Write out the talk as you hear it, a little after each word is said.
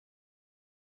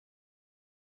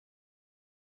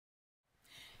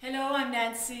Hello, I'm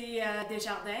Nancy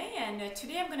Desjardins, and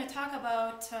today I'm going to talk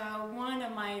about one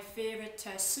of my favorite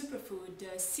superfood,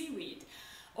 seaweed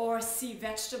or sea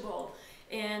vegetable.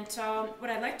 And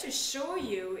what I'd like to show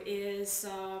you is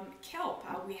kelp.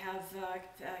 We have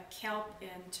kelp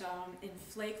in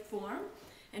flake form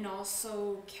and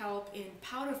also kelp in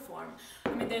powder form.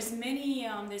 I mean, there's many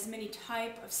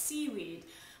type of seaweed,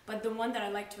 but the one that I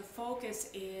like to focus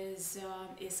is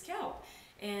kelp.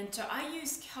 And I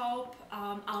use kelp.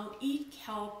 I'll eat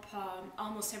kelp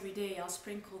almost every day. I'll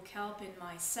sprinkle kelp in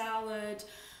my salad,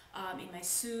 in my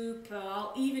soup.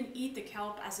 I'll even eat the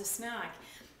kelp as a snack.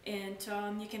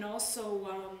 And you can also,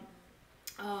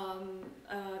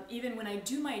 even when I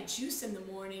do my juice in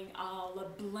the morning, I'll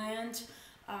blend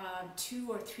 2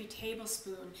 or 3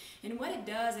 tablespoons. And what it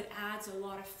does, it adds a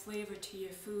lot of flavor to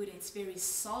your food. It's very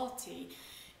salty.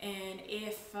 And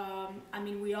if, I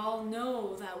mean, we all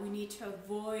know that we need to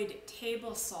avoid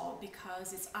table salt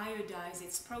because it's iodized,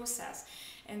 it's processed,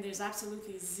 and there's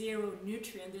absolutely zero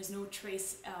nutrient, there's no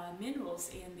trace minerals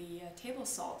in the table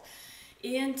salt.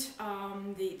 And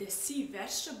the sea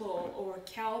vegetable or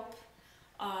kelp,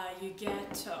 you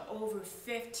get over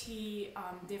 50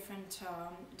 different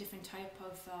type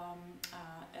of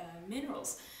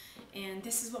minerals. And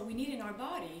this is what we need in our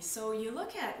body. So you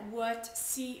look at what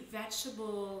sea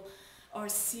vegetable or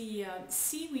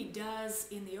seaweed does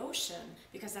in the ocean,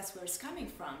 because that's where it's coming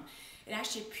from. It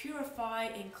actually purify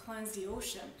and cleanse the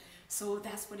ocean. So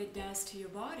that's what it does to your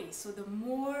body. So the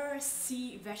more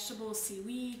sea vegetable,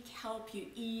 seaweed, kelp you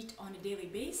eat on a daily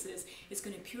basis, it's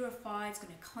going to purify, it's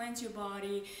going to cleanse your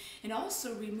body, and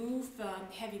also remove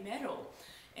heavy metal.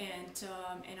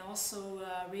 And also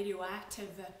radioactive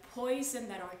poison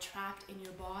that are trapped in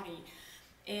your body.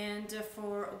 And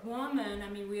for a woman, I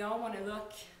mean, we all want to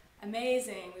look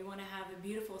amazing. We want to have a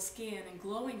beautiful skin and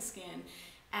glowing skin.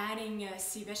 Adding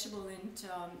sea vegetable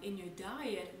in your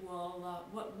diet will,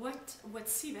 what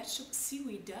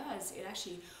seaweed does, it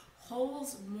actually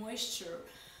holds moisture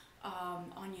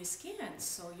on your skin,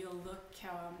 so you'll look,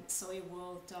 so it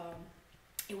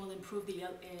will improve the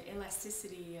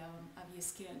elasticity of your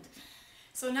skin.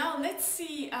 So now let's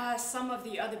see some of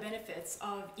the other benefits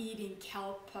of eating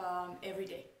kelp every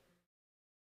day.